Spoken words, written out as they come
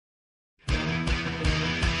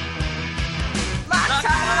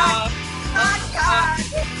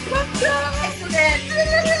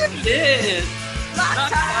did.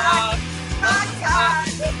 Lock talk.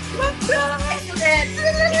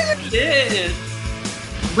 You did.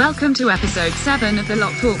 Welcome to episode 7 of the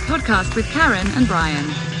Lock Talk podcast with Karen and Brian.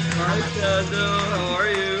 Hi, Tando. How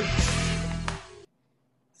are you?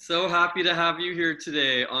 So happy to have you here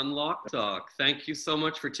today on Lock Talk. Thank you so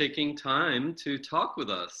much for taking time to talk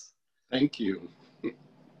with us. Thank you.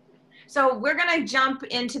 So we're going to jump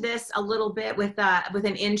into this a little bit with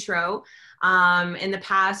an intro. In the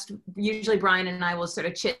past, usually Brian and I will sort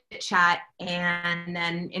of chit chat and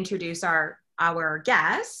then introduce our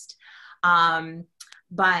guest.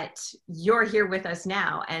 But you're here with us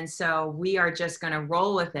now, and so we are just going to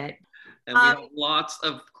roll with it. And we have lots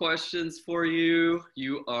of questions for you.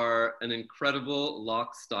 You are an incredible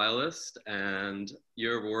lock stylist, and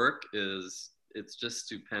your work it's just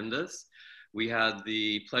stupendous. We had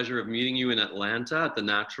the pleasure of meeting you in Atlanta at the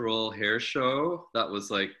Natural Hair Show. That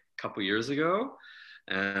was like a couple years ago.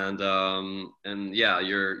 And yeah,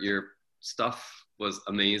 your stuff was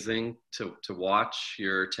amazing to watch,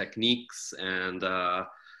 your techniques. And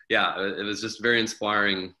yeah, it was just very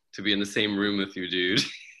inspiring to be in the same room with you, dude.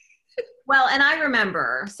 Well, and I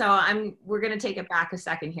remember, we're going to take it back a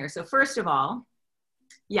second here. So first of all,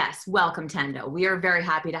 yes, welcome, Tando. We are very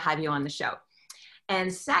happy to have you on the show.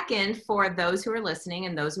 And second, for those who are listening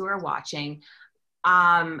and those who are watching,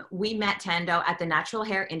 we met Tando at the Natural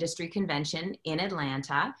Hair Industry Convention in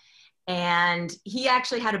Atlanta, and he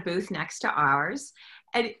actually had a booth next to ours.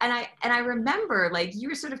 And I remember, like, you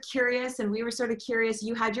were sort of curious, and we were sort of curious.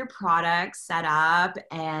 You had your products set up,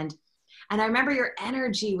 and I remember your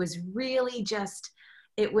energy was really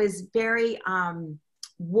it was very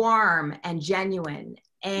warm and genuine.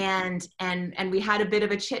 And we had a bit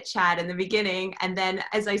of a chit chat in the beginning. And then,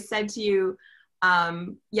 as I said to you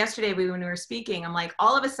yesterday when we were speaking, I'm like,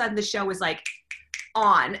 all of a sudden the show was like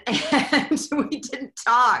on, and we didn't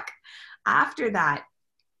talk after that.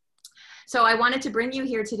 So I wanted to bring you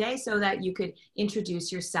here today so that you could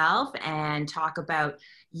introduce yourself and talk about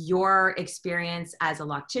your experience as a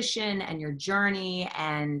loctician and your journey,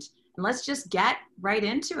 and let's just get right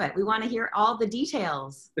into it. We want to hear all the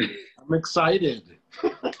details. I'm excited.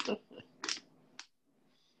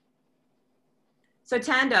 So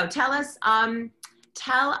Tando, tell us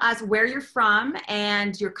where you're from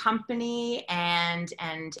and your company, and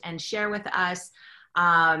share with us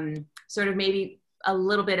sort of maybe a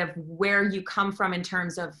little bit of where you come from in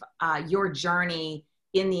terms of your journey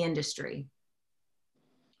in the industry.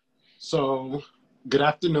 So, good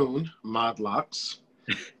afternoon, Modlocks.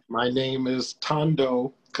 My name is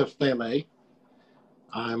Tando Kafele.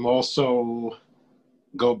 I'm also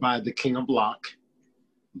go by the King of Lock,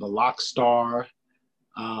 the Lock Star.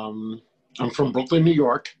 I'm from Brooklyn, New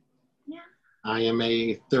York. Yeah. I am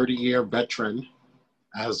a 30-year veteran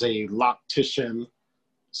as a loctician,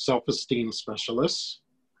 self-esteem specialist.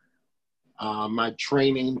 My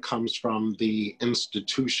training comes from the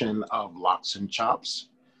Institution of Locks and Chops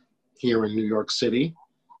here in New York City.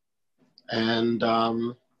 And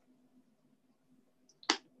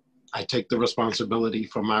I take the responsibility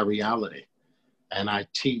for my reality. And I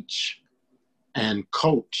teach and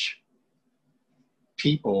coach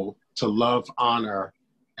people to love, honor,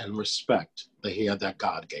 and respect the hair that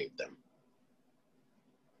God gave them.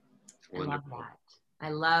 I love that. I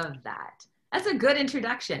love that. That's a good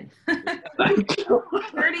introduction.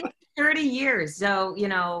 30 years. So, you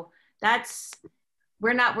know,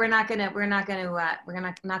 we're not gonna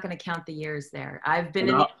count the years there. I've been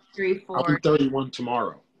in the industry for. I'll be 31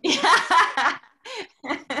 tomorrow.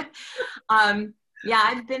 Yeah,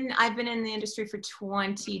 I've been in the industry for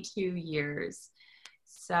 22 years.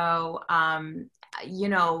 So, you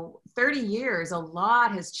know, 30 years, a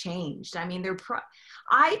lot has changed. I mean,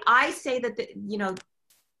 I say that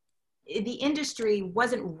the industry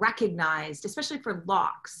wasn't recognized, especially for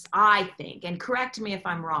locks, I think, and correct me if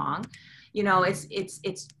I'm wrong. You know, it's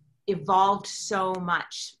evolved so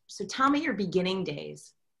much. So tell me your beginning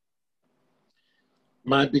days.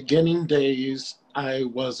 My beginning days, I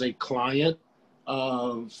was a client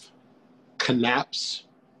of Knaps.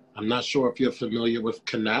 I'm not sure if you're familiar with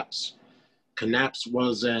Knaps. Knaps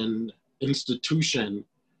was an institution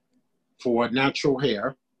for natural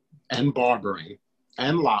hair and barbering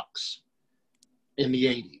and locks in the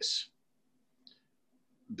 80s.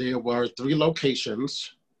 There were 3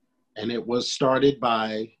 locations, and it was started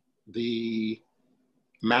by the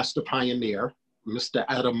master pioneer, Mr.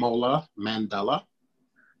 Ademola Mandela,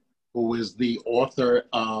 who is the author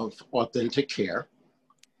of Authentic Hair,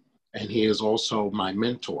 and he is also my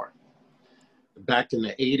mentor. Back in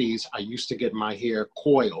the 80s, I used to get my hair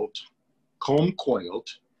coiled, comb coiled,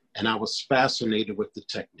 and I was fascinated with the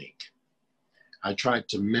technique. I tried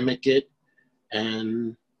to mimic it,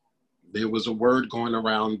 and there was a word going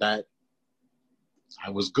around that I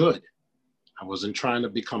was good. I wasn't trying to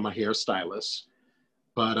become a hairstylist,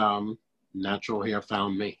 but natural hair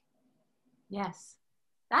found me. Yes,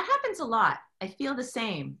 that happens a lot. I feel the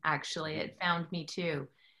same, actually. It found me too.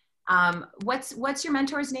 What's your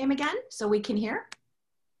mentor's name again, so we can hear?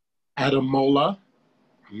 Ademola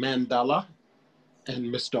Mandela and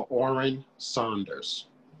Mr. Oren Saunders.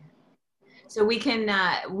 So we can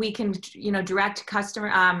direct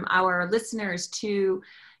our listeners to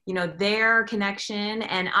their connection.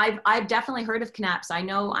 And I've definitely heard of Knaps. I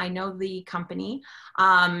know the company.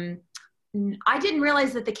 I didn't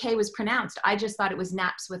realize that the K was pronounced. I just thought it was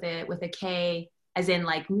Naps with a K, as in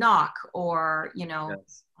like knock, or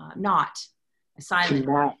Yes. not a silent.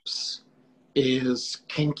 Knaps is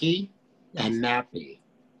kinky and nappy.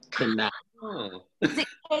 Knaps. Oh. Is it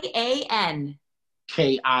K-A-N?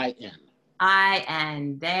 K-I-N.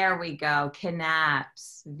 I-N. There we go.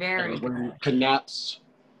 Knaps. Very good. When Knaps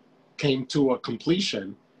came to a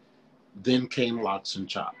completion, then came Locks and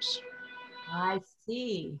Chops. I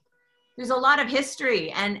see. There's a lot of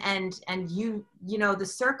history, and the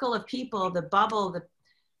circle of people, the bubble,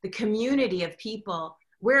 the community of people.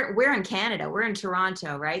 We're in Canada, we're in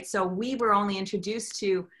Toronto, right? So we were only introduced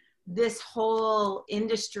to this whole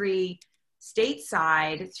industry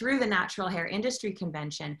stateside through the Natural Hair Industry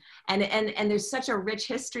Convention, and there's such a rich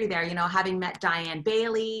history there. Having met Diane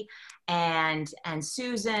Bailey and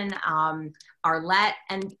Susan Arlette,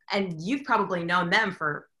 and you've probably known them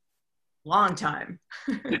for a long time.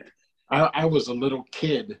 I was a little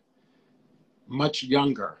kid, much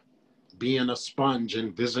younger, being a sponge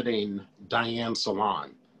and visiting Diane's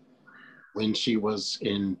salon when she was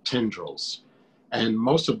in Tendrils. And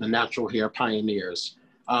most of the natural hair pioneers,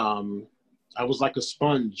 I was like a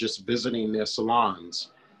sponge just visiting their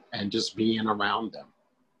salons and just being around them.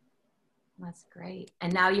 That's great.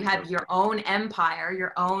 And now you have your own empire,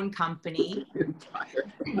 your own company.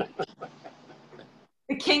 Empire.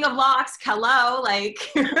 The King of Locks, hello, like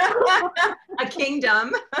a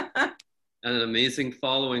kingdom. And an amazing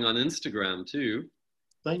following on Instagram too.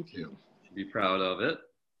 Thank you. Should be proud of it.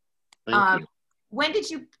 Thank you. When did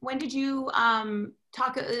you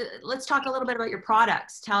talk? Let's talk a little bit about your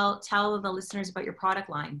products. Tell the listeners about your product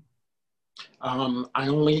line. I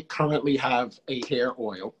only currently have a hair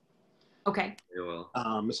oil. Okay. Very well.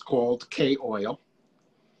 It's called K Oil.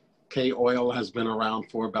 K Oil has been around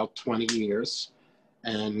for about 20 years.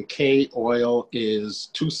 And K Oil is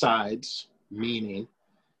two sides, meaning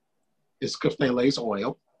it's Kafele's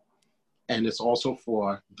oil, and it's also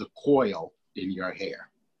for the coil in your hair.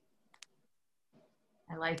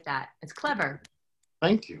 I like that. It's clever.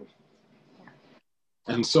 Thank you. Yeah.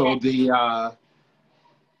 And so the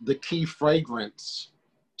key fragrance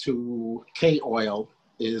to K Oil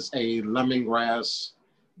is a lemongrass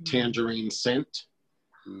tangerine scent.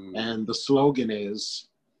 And the slogan is,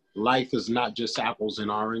 life is not just apples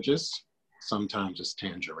and oranges. Sometimes it's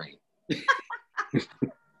tangerine.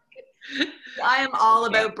 I am all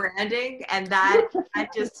about branding, and that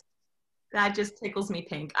just tickles me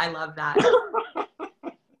pink. I love that.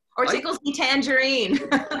 Or tickles me tangerine.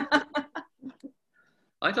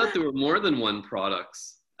 I thought there were more than one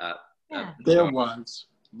products at there was,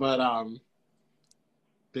 but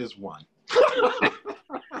there's one.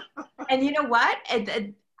 And you know what?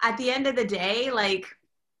 At the end of the day, like,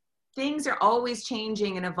 things are always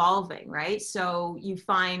changing and evolving, right? So you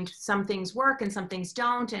find some things work and some things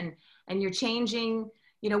don't, and you're changing.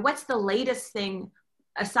 What's the latest thing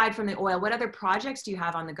aside from the oil? What other projects do you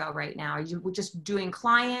have on the go right now? Are you just doing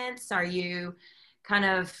clients? Are you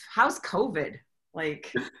how's COVID?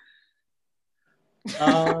 Like,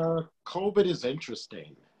 COVID is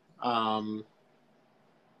interesting.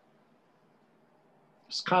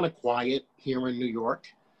 It's kind of quiet here in New York,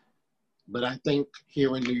 but I think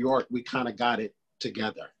here in New York, we kind of got it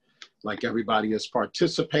together. Like, everybody is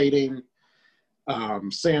participating,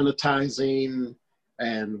 sanitizing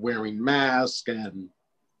and wearing masks and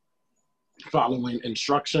following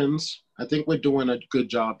instructions. I think we're doing a good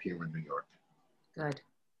job here in New York. Good.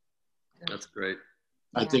 That's great.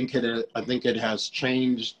 I think it has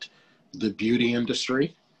changed the beauty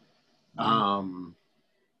industry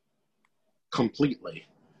completely.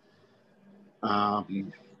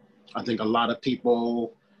 I think a lot of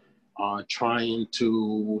people are trying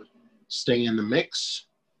to stay in the mix.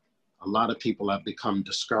 A lot of people have become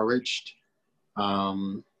discouraged,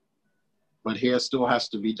 but hair still has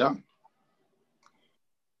to be done.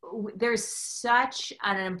 There's such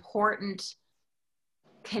an important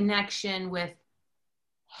connection with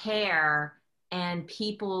hair and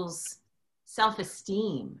people's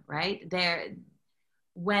self-esteem, right?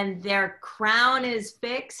 when their crown is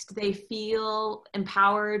fixed, they feel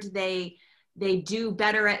empowered. They do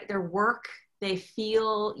better at their work. They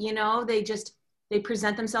feel, you know, they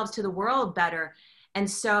present themselves to the world better. And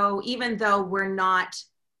so even though we're not,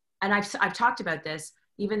 and I've talked about this,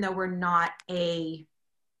 even though we're not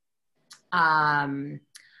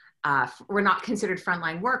we're not considered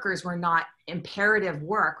frontline workers, we're not imperative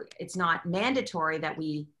work, it's not mandatory that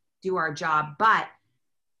we do our job, but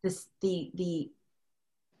the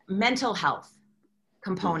mental health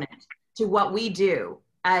component to what we do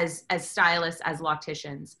as stylists, as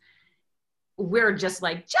locticians, we're just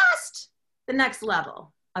the next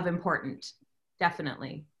level of important,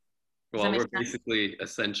 definitely. Well, we're basically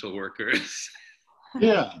essential workers.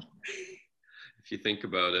 Yeah. If you think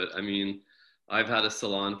about it, I mean, I've had a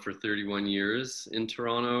salon for 31 years in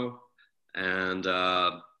Toronto, and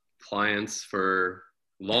clients for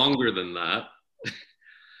longer than that.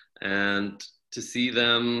 And to see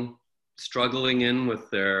them struggling in with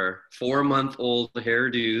their 4-month-old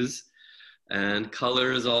hairdos and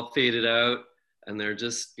colors all faded out, and they're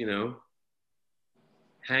just, you know,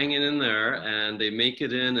 hanging in there, and they make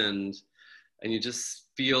it in, and you just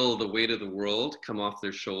feel the weight of the world come off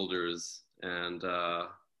their shoulders. And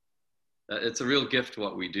it's a real gift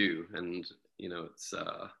what we do. And, you know, it's,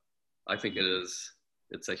 I think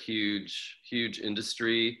it's a huge, huge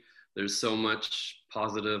industry. There's so much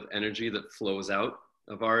positive energy that flows out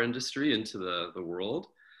of our industry into the world.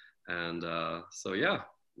 And so, yeah,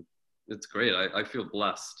 it's great. I feel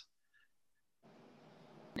blessed.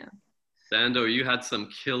 Yeah. Sando, you had some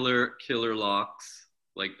killer locks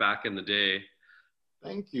like back in the day.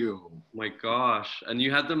 Thank you. My gosh. And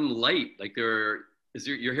you had them light, like your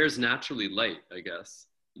hair's naturally light, I guess.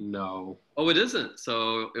 No. Oh, it isn't.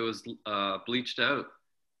 So it was bleached out.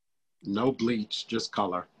 No bleach, just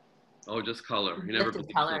color. Oh, just color. You never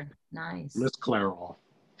bleached color. it. Nice. Miss Clairol.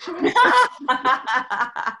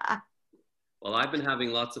 Well, I've been having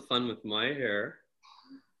lots of fun with my hair.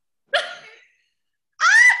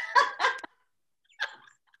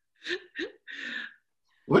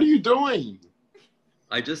 What are you doing?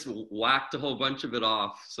 I just whacked a whole bunch of it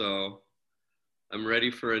off, so I'm ready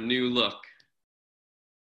for a new look.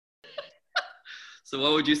 So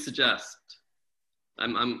what would you suggest?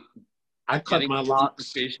 I cut my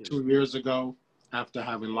locks 2 years ago after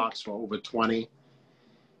having locks for over 20.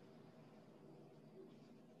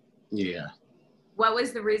 Yeah. What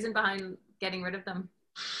was the reason behind getting rid of them?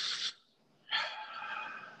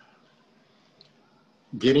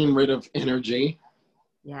 Getting rid of energy.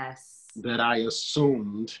 Yes. That I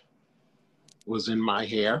assumed was in my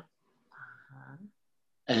hair.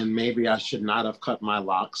 And maybe I should not have cut my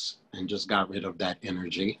locks and just got rid of that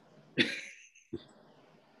energy.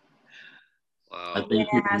 Wow. I think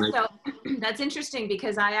so that's interesting,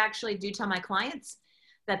 because I actually do tell my clients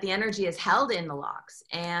that the energy is held in the locks,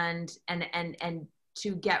 and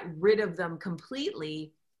to get rid of them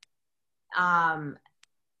completely,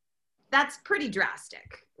 that's pretty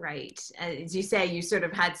drastic, right? As you say, you sort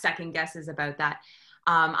of had second guesses about that.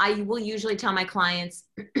 I will usually tell my clients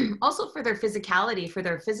also for their physicality, for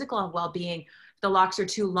their physical well-being, if the locks are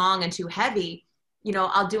too long and too heavy, you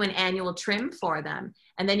know, I'll do an annual trim for them.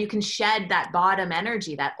 And then you can shed that bottom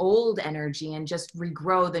energy, that old energy, and just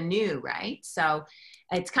regrow the new, right? So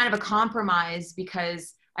it's kind of a compromise,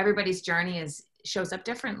 because everybody's journey shows up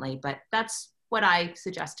differently, but that's what I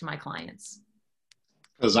suggest to my clients.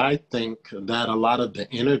 Because I think that a lot of the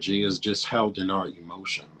energy is just held in our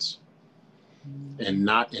emotions and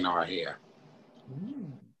not in our hair.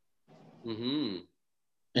 Mm-hmm.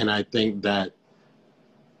 And I think that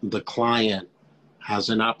the client has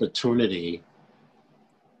an opportunity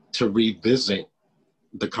to revisit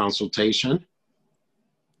the consultation,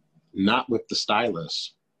 not with the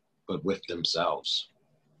stylist, but with themselves.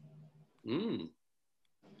 Mm.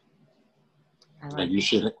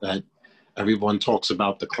 That everyone talks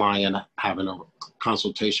about the client having a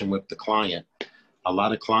consultation with the client. A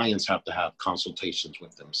lot of clients have to have consultations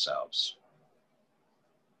with themselves.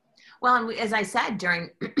 Well, and as I said,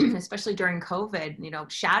 especially during COVID, you know,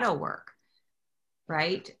 shadow work,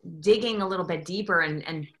 right? Digging a little bit deeper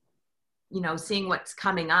and you know, seeing what's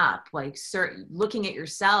coming up, like looking at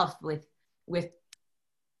yourself with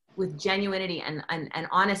genuinity and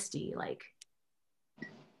honesty. Like,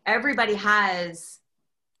 everybody has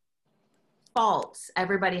faults,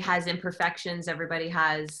 everybody has imperfections, everybody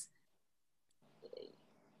has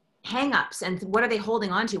hang-ups, and what are they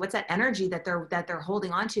holding on to? What's that energy that they're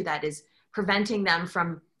holding on to that is preventing them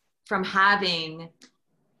from having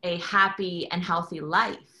a happy and healthy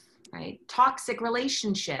life, right? Toxic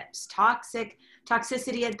relationships,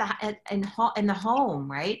 toxicity in the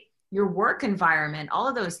home, right? your work environment, all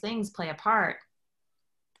of those things play a part.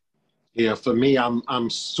 Yeah, for me, I'm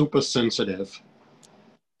super sensitive.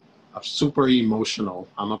 I'm super emotional.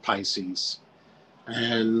 I'm a Pisces.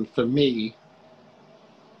 And for me,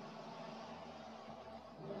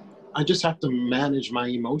 I just have to manage my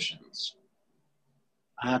emotions.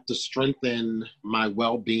 I have to strengthen my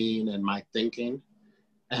well-being and my thinking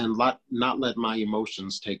and not let my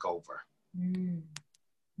emotions take over.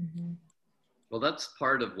 Mm-hmm. Well, that's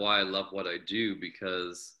part of why I love what I do,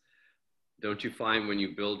 because don't you find when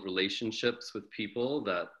you build relationships with people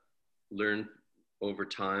that learn over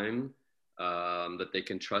time that they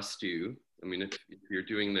can trust you? I mean, if you're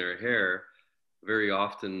doing their hair, very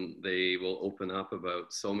often they will open up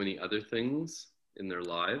about so many other things in their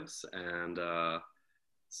lives. And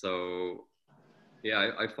so,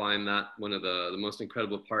 yeah, I find that one of the most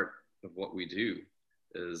incredible part of what we do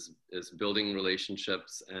is building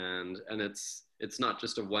relationships, and it's not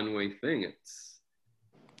just a one-way thing. It's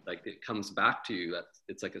like it comes back to you. That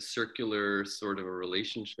it's like a circular sort of a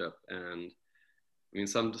relationship. And I mean,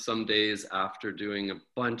 some days after doing a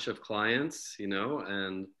bunch of clients, you know,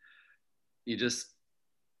 and you just,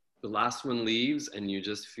 the last one leaves and you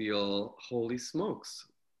just feel, holy smokes,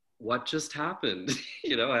 what just happened?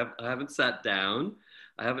 You know, I haven't sat down.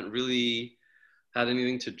 I haven't really had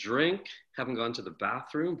anything to drink, haven't gone to the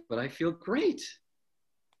bathroom, but I feel great.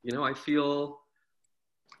 You know, I feel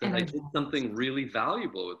that I did something really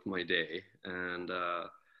valuable with my day. And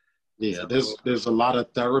yeah, so, there's a lot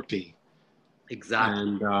of therapy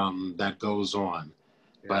exactly. and that goes on.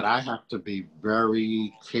 Yeah. But I have to be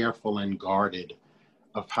very careful and guarded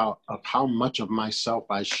of how much of myself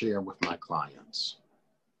I share with my clients.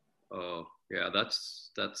 Oh, yeah, that's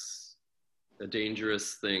a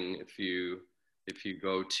dangerous thing if you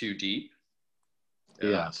go too deep.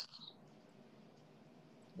 Yes.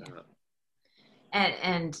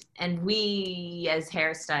 And we as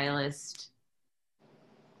hairstylists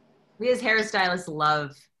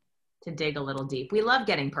love to dig a little deep. We love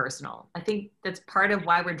getting personal. I think that's part of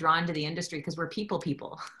why we're drawn to the industry, because we're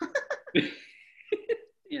people.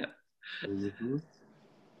 Yeah. Mm-hmm.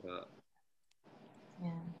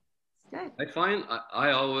 Yeah, it's good. I find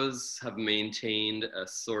I always have maintained a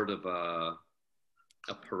sort of a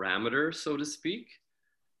parameter, so to speak.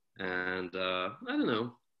 And I don't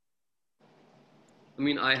know. I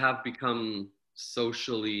mean, I have become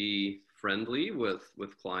socially friendly with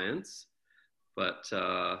clients, but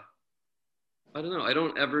I don't know. I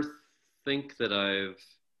don't ever think that I've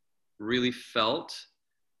really felt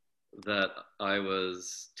that I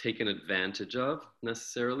was taken advantage of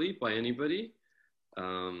necessarily by anybody.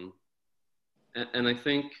 And I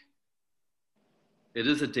think it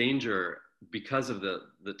is a danger because of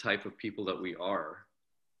the type of people that we are.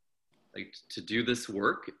 Like, to do this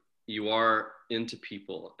work, you are into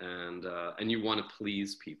people, and you want to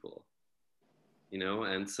please people, you know.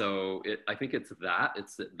 And so I think it's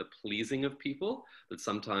the pleasing of people that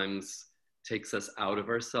sometimes takes us out of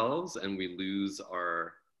ourselves, and we lose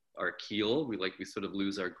our keel. We sort of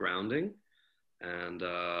lose our grounding. And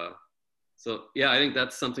so yeah, I think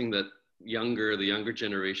that's something that the younger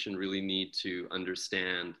generation really need to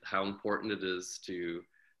understand, how important it is to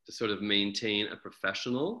sort of maintain a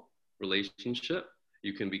professional relationship.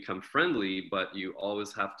 You can become friendly, but you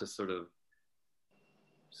always have to sort of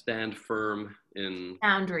stand firm in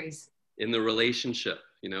boundaries in the relationship.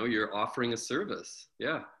 You know, you're offering a service.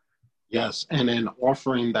 Yeah. Yes, and in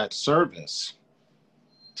offering that service,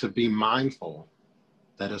 to be mindful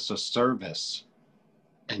that it's a service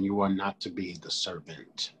and you are not to be the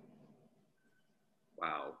servant.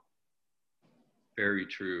 Wow. Very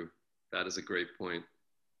true. That is a great point.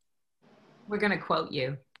 We're going to quote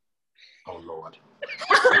you. Oh, Lord.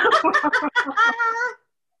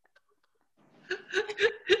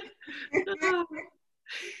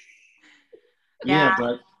 Yeah,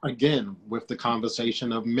 but again, with the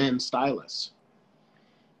conversation of men stylists,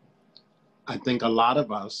 I think a lot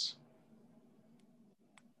of us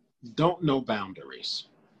don't know boundaries.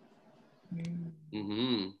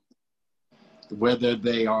 Mm-hmm. Whether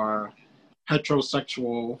they are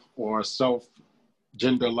heterosexual or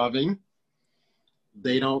self-gender loving,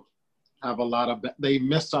 they don't have they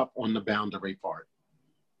mess up on the boundary part.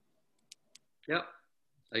 Yep,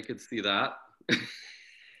 I could see that.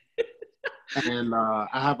 And I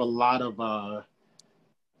have a lot of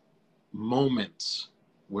moments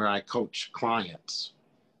where I coach clients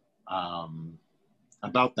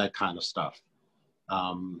about that kind of stuff.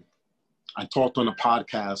 I talked on a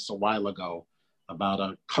podcast a while ago about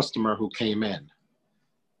a customer who came in,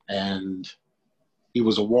 and he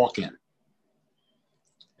was a walk-in.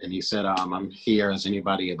 And he said, I'm here, is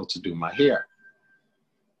anybody able to do my hair?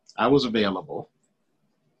 I was available.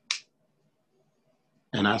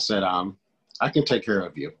 And I said, I can take care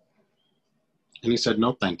of you. And he said,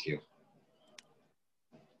 no, thank you.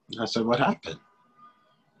 I said, what happened?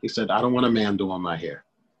 He said, I don't want a man doing my hair.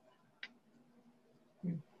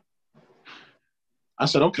 I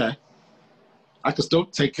said, okay, I can still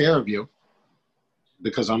take care of you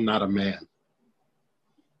because I'm not a man.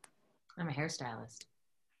 I'm a hairstylist.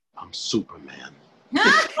 I'm Superman.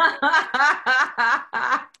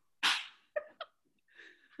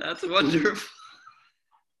 That's wonderful.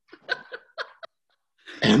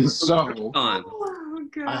 And so Oh,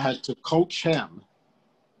 I had to coach him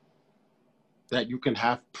that you can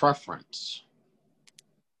have preference,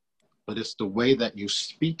 but it's the way that you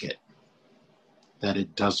speak it that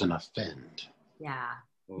it doesn't offend. Yeah,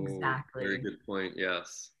 Oh, exactly. Very good point.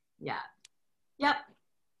 Yes. Yeah. Yep.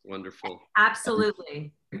 Wonderful.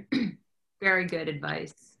 Absolutely. Very good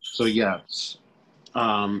advice. So yes,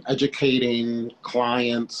 educating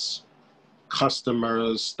clients,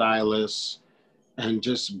 customers, stylists, and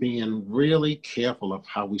just being really careful of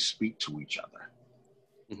how we speak to each other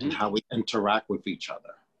and how we interact with each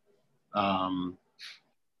other.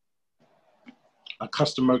 A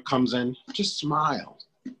customer comes in, just smile.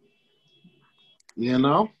 You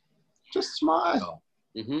know, just smile.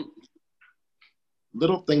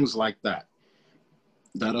 Little things like that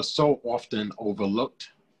are so often overlooked,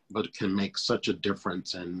 but can make such a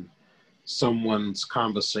difference in someone's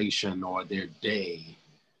conversation or their day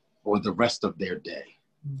or the rest of their day.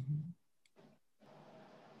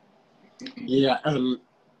 Yeah, and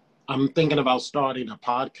I'm thinking about starting a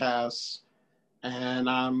podcast, and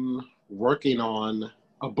I'm working on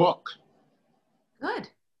a book. Good.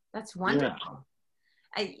 That's wonderful.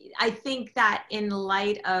 Yeah. I think that in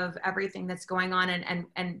light of everything that's going on,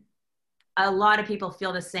 and a lot of people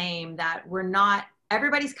feel the same, that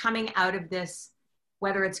everybody's coming out of this,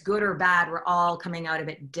 whether it's good or bad, we're all coming out of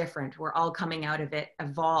it different. We're all coming out of it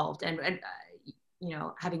evolved. And you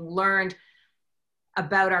know, having learned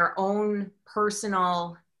about our own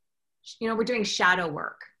personal, you know, we're doing shadow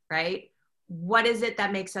work, right? What is it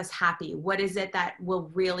that makes us happy? What is it that will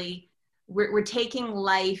really, we're taking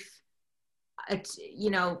life, you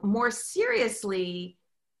know, more seriously.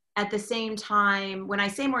 At the same time, when I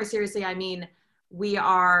say more seriously, I mean, we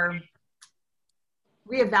are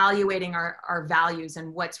reevaluating our values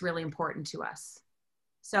and what's really important to us.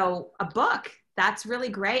 So a book, that's really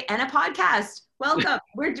great. And a podcast. Welcome.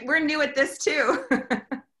 We're new at this too.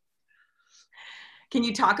 Can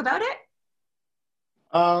you talk about it?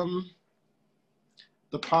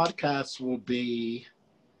 The podcast will be,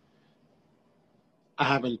 I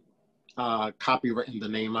haven't copywritten the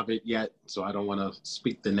name of it yet, so I don't want to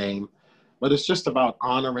speak the name, but it's just about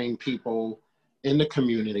honoring people in the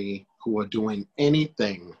community who are doing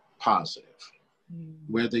anything positive.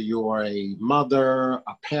 Whether you're a mother,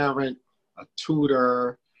 a parent, a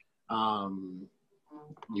tutor,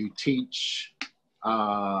 you teach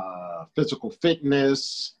physical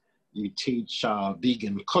fitness, you teach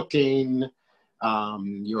vegan cooking,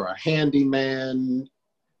 you're a handyman,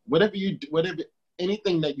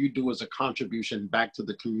 anything that you do as a contribution back to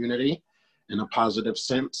the community in a positive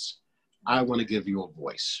sense, I want to give you a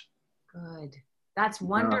voice. Good. That's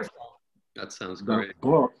wonderful. That sounds great. The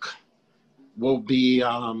book will be,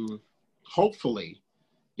 hopefully,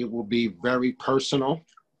 it will be very personal.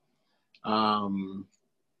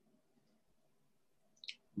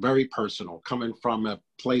 Very personal, coming from a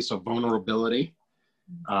place of vulnerability,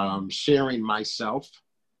 sharing myself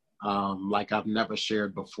like I've never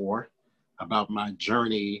shared before, about my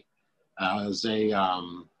journey as a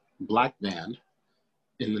Black man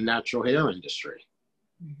in the natural hair industry.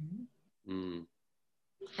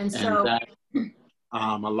 And so that,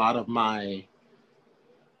 a lot of my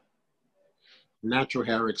natural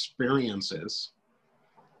hair experiences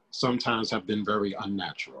sometimes have been very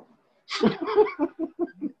unnatural.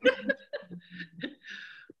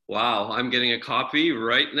 Wow, I'm getting a copy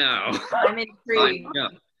right now. I'm intrigued. Yeah.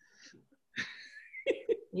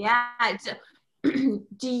 Yeah.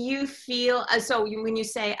 Do you feel, so when you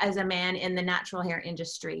say as a man in the natural hair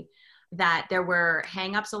industry, that there were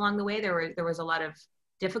hangups along the way, there was a lot of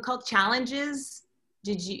difficult challenges?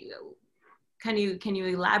 Can you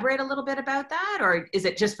elaborate a little bit about that? Or is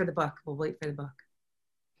it just for the book? We'll wait for the book.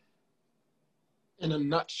 In a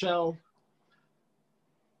nutshell,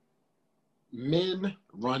 men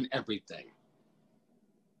run everything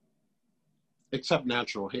except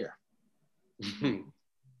natural hair.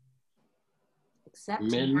 Except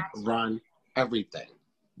men run everything.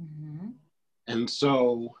 And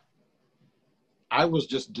so I was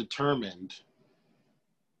just determined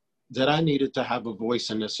that I needed to have a voice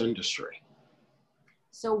in this industry.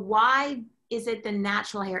 So why is it the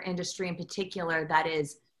natural hair industry in particular that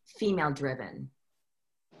is female driven?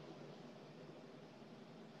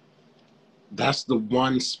 That's the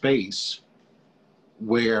one space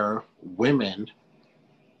where women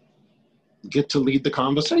get to lead the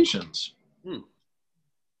conversations.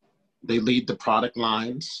 They lead the product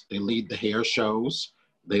lines, they lead the hair shows,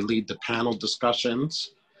 they lead the panel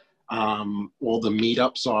discussions. All the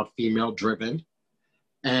meetups are female driven.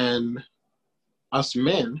 And us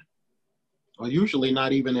men are usually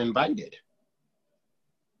not even invited.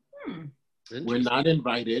 We're not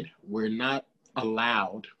invited. We're not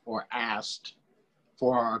allowed or asked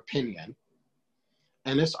for our opinion.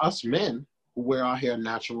 And it's us men who wear our hair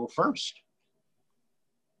natural first.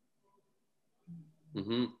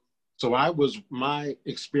 Mm-hmm. So my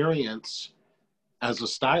experience as a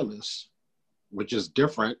stylist, which is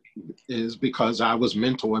different, is because I was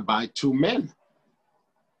mentored by two men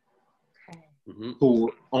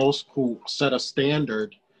who set a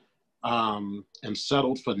standard and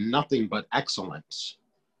settled for nothing but excellence.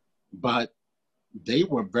 But they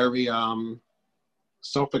were very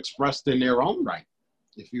self-expressed in their own right.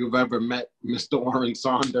 If you've ever met Mr. Orrin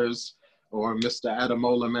Saunders or Mr.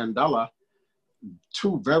 Ademola Mandela,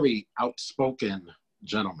 two very outspoken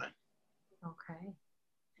gentlemen. Okay.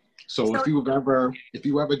 So if you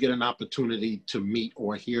ever get an opportunity to meet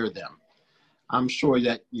or hear them, I'm sure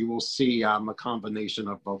that you will see a combination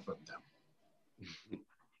of both of them.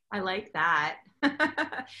 I like that.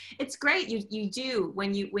 It's great. You do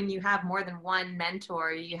when you have more than one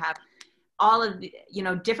mentor, you have all of the,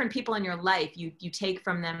 different people in your life you take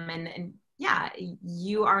from them, and yeah,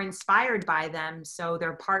 you are inspired by them. So there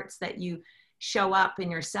are parts that you show up in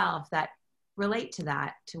yourself that relate to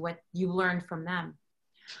that, to what you learned from them.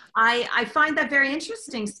 I find that very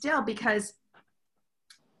interesting still, because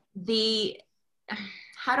the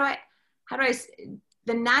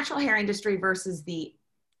natural hair industry versus the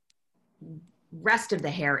rest of the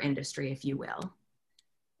hair industry, if you will.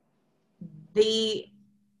 The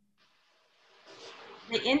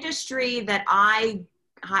industry that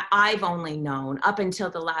I've only known up until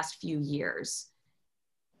the last few years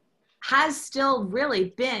has still really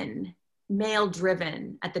been male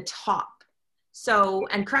driven at the top. So,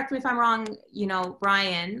 and correct me if I'm wrong,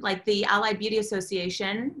 Brian, like the Allied Beauty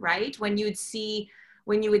Association, right? When you would see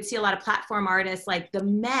a lot of platform artists, like the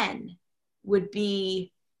men would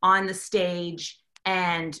be on the stage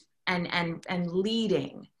and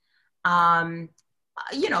leading.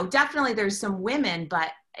 Definitely there's some women,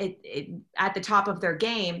 but it at the top of their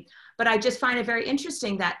game. But I just find it very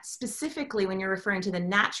interesting that specifically when you're referring to the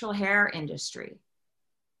natural hair industry,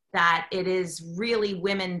 that it is really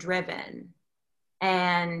women driven.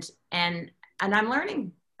 And I'm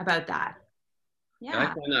learning about that. Yeah. I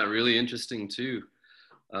find that really interesting too.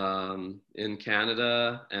 In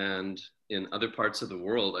Canada and in other parts of the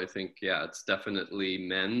world, I think, yeah, it's definitely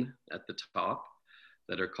men at the top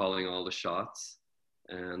that are calling all the shots.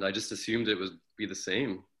 And I just assumed it would be the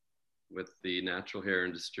same with the natural hair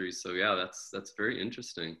industry. So yeah, that's very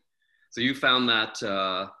interesting. So you found that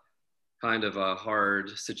kind of a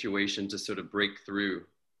hard situation to sort of break through.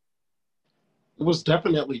 It was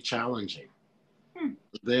definitely challenging.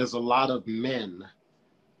 There's a lot of men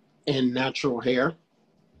in natural hair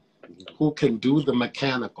who can do the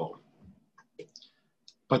mechanical,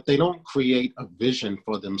 but they don't create a vision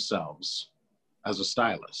for themselves as a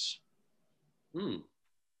stylist.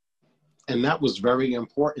 And that was very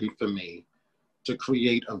important for me, to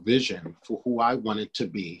create a vision for who I wanted to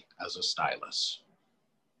be as a stylist.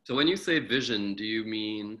 So when you say vision, do you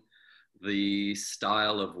mean the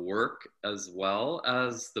style of work as well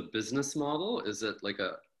as the business model? Is it like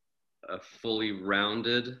a fully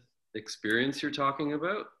rounded experience you're talking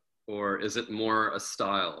about? Or is it more a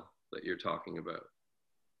style that you're talking about?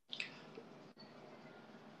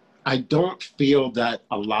 I don't feel that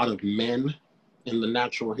a lot of men in the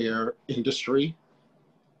natural hair industry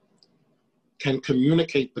can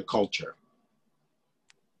communicate the culture.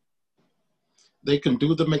 They can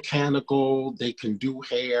do the mechanical, they can do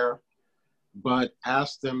hair, but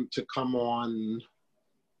ask them to come on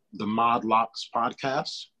the Mod Locks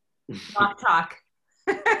podcast. Lock talk.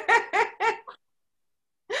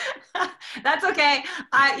 That's okay.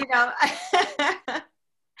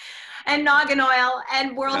 And Noggin Oil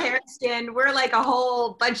and World Hair and Skin, we're like a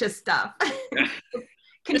whole bunch of stuff.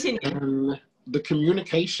 Continue. And the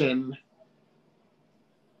communication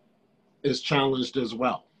is challenged as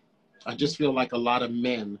well. I just feel like a lot of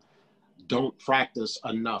men don't practice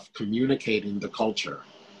enough communicating the culture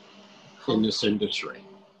in this industry.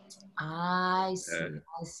 I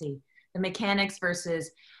see. The mechanics versus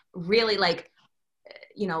really like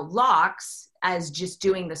locks as just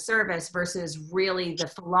doing the service versus really the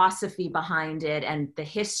philosophy behind it and the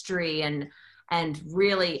history and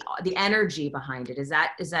really the energy behind it. Is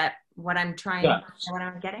that what I'm trying? Yes. What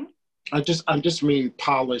I'm getting? I just mean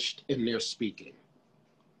polished in their speaking.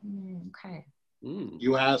 Okay.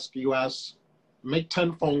 You ask, make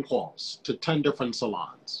 10 phone calls to 10 different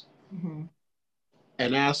salons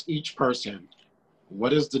and ask each person,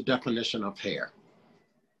 what is the definition of hair?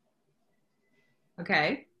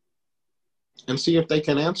 Okay. And see if they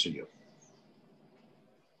can answer you.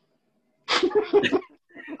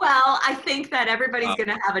 Well, I think that everybody's going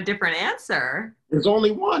to have a different answer. There's only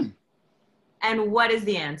one. And what is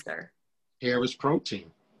the answer? Hair is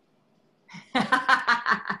protein.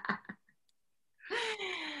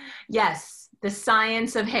 Yes, the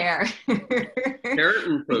science of hair.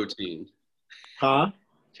 Keratin protein. Huh?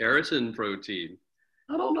 Keratin protein.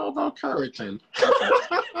 I don't know about keratin.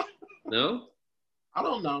 No? I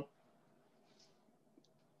don't know.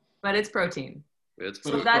 But it's protein. It's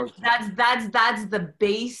So that's the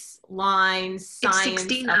baseline science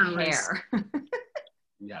 16 of hours. hair.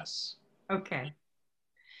 Yes. Okay.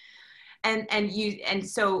 And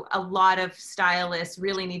so a lot of stylists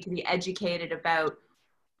really need to be educated about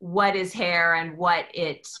what is hair and what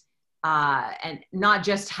it and not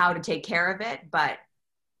just how to take care of it, but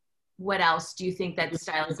what else do you think that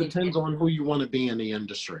stylists It depends on who you want to be in the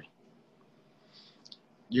industry.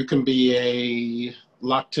 You can be a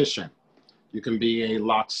loctician. You can be a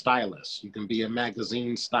lock stylist. You can be a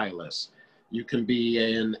magazine stylist. You can be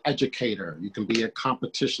an educator. You can be a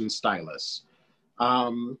competition stylist.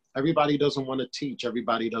 Everybody doesn't want to teach.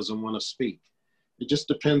 Everybody doesn't want to speak. It just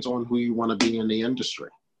depends on who you want to be in the industry.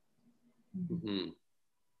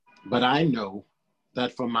 But I know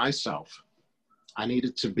that for myself, I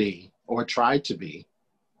needed to be, or try to be,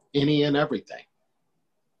 any and everything.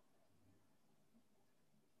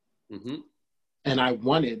 And I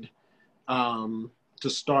wanted to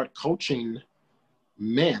start coaching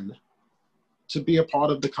men to be a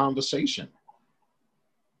part of the conversation.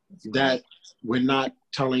 That we're not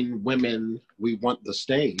telling women we want the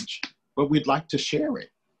stage, but we'd like to share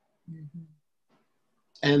it.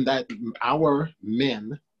 And that our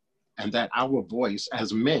men and that our voice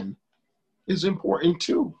as men is important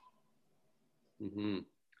too.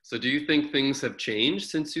 So do you think things have changed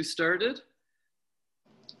since you started?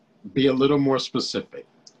 Be a little more specific.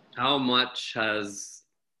 How much has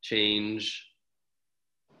change,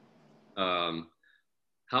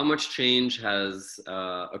 how much change has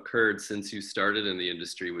occurred since you started in the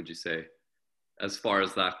industry, would you say, as far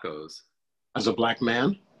as that goes? As a Black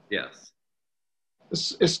man? Yes.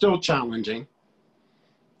 It's still challenging.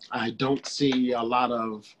 I don't see a lot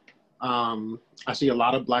of, I see a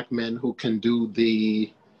lot of Black men who can do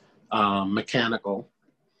the mechanical,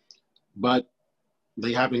 but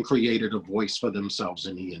they haven't created a voice for themselves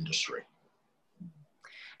in the industry.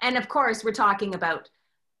 And of course, we're talking about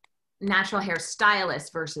natural hair stylists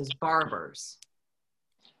versus barbers.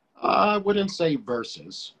 I wouldn't say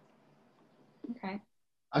versus. Okay.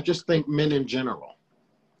 I just think men in general.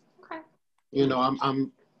 Okay. You know,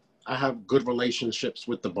 I have good relationships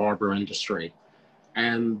with the barber industry,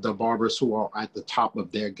 and the barbers who are at the top of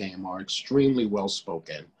their game are extremely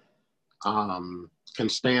well-spoken, can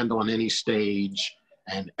stand on any stage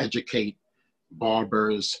and educate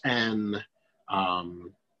barbers and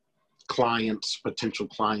clients, potential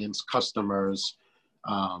clients, customers.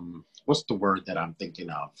 What's the word that I'm thinking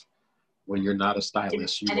of? When you're not a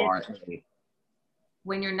stylist, you are a...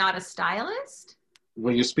 When you're not a stylist?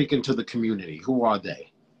 When you're speaking to the community, who are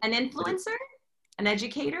they? An influencer? An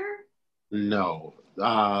educator? No.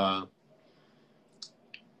 My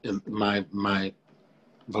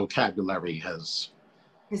vocabulary has...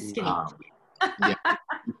 Skinny. Yeah.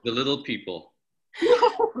 The little people.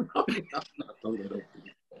 No, not the little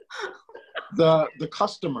people. The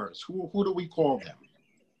customers, who do we call them?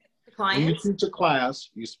 The When you clients? teach a class,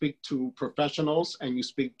 you speak to professionals and you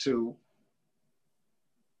speak to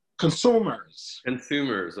consumers.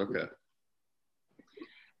 Consumers, okay.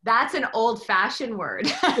 That's an old-fashioned word.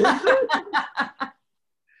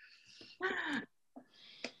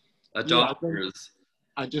 Adopters.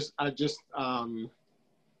 I just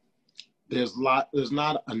there's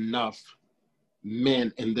not enough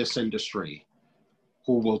men in this industry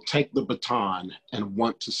who will take the baton and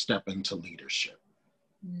want to step into leadership.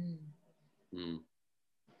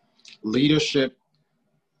 Leadership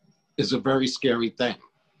is a very scary thing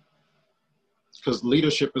because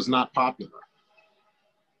leadership is not popular.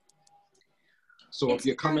 So if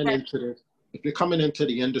you're coming into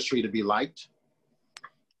the industry to be liked,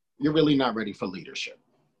 you're really not ready for leadership.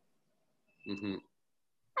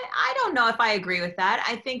 I don't know if I agree with that.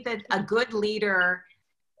 I think that a good leader,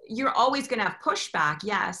 you're always going to have pushback,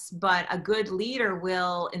 yes, but a good leader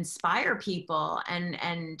will inspire people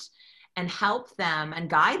and help them and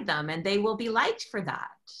guide them, and they will be liked for that.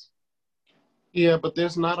 Yeah, but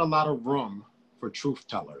there's not a lot of room for truth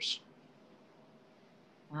tellers.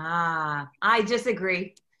 I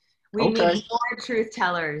disagree. We Okay. need more truth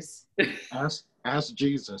tellers. Ask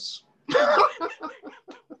Jesus.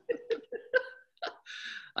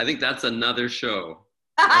 I think that's another show.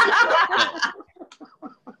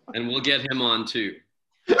 And we'll get him on too.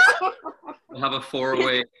 We'll have a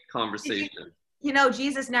 4-way conversation. You know,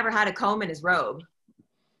 Jesus never had a comb in his robe.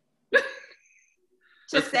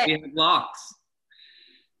 Just say. He had locks.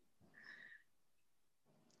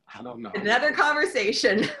 I don't know. Another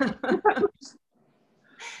conversation.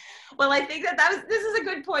 Well, I think this is a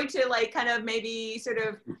good point to like kind of maybe sort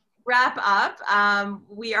of wrap up.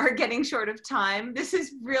 We are getting short of time. This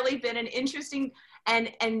has really been an interesting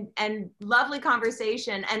and lovely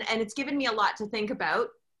conversation, and it's given me a lot to think about,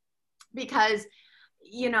 because,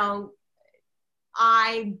 you know,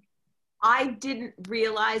 I didn't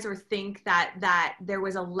realize or think that there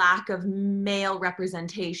was a lack of male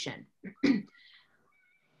representation.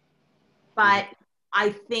 But I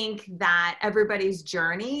think that everybody's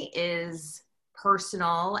journey is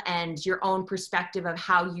personal, and your own perspective of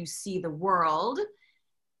how you see the world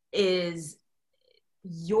is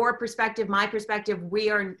your perspective, my perspective.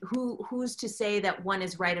 Who's to say that one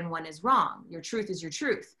is right and one is wrong? Your truth is your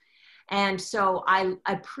truth. And so I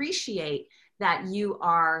appreciate that you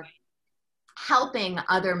are helping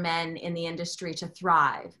other men in the industry to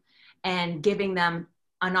thrive and giving them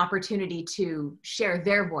an opportunity to share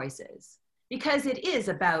their voices, because it is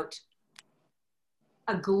about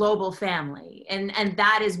a global family. And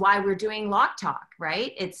that is why we're doing Lock Talk,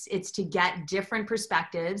 right? It's to get different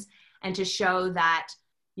perspectives and to show that,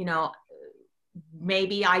 you know,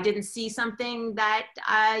 maybe I didn't see something that,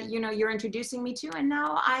 you know, you're introducing me to, and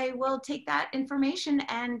now I will take that information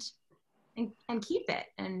and keep it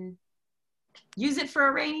and use it for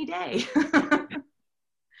a rainy day.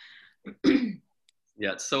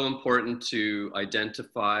 Yeah, it's so important to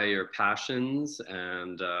identify your passions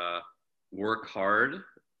and work hard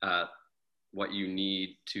at what you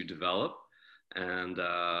need to develop. And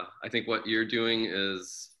I think what you're doing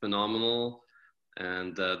is phenomenal.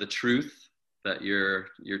 And the truth that you're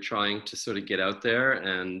trying to sort of get out there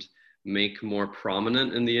and make more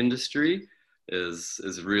prominent in the industry is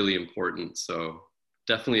really important. So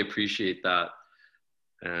definitely appreciate that.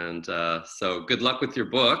 And so good luck with your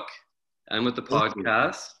book and with the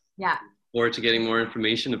podcast. Yeah. Forward to getting more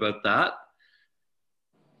information about that.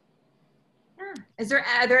 Yeah. Is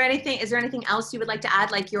there anything else you would like to add,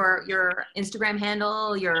 like your Instagram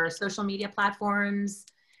handle, your social media platforms,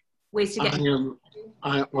 ways to get?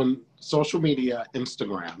 I on social media,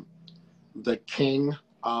 Instagram, the King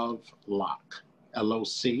of Lock,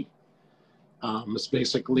 LOC. It's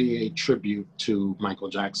basically a tribute to Michael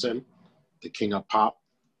Jackson, the King of Pop,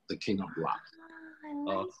 the King of Lock.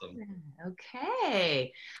 Awesome.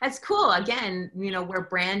 Okay. That's cool. Again, you know, where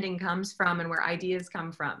branding comes from and where ideas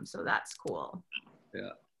come from. So that's cool. Yeah.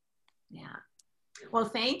 Yeah. Well,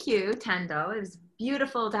 thank you, Tendo. It was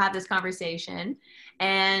beautiful to have this conversation,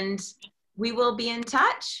 and we will be in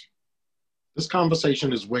touch. This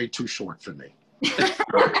conversation is way too short for me.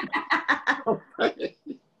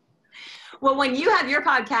 Well, when you have your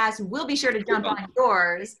podcast, we'll be sure to jump on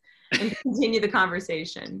yours and continue the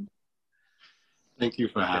conversation. Thank you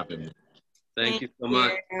for having me. Thank you so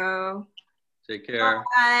much. Take care.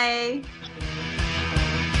 Bye.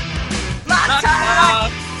 Lock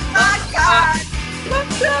Talk! Lock Talk!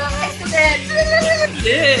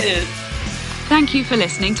 Thank you for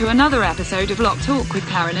listening to another episode of Lock Talk with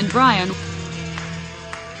Karen and Brian.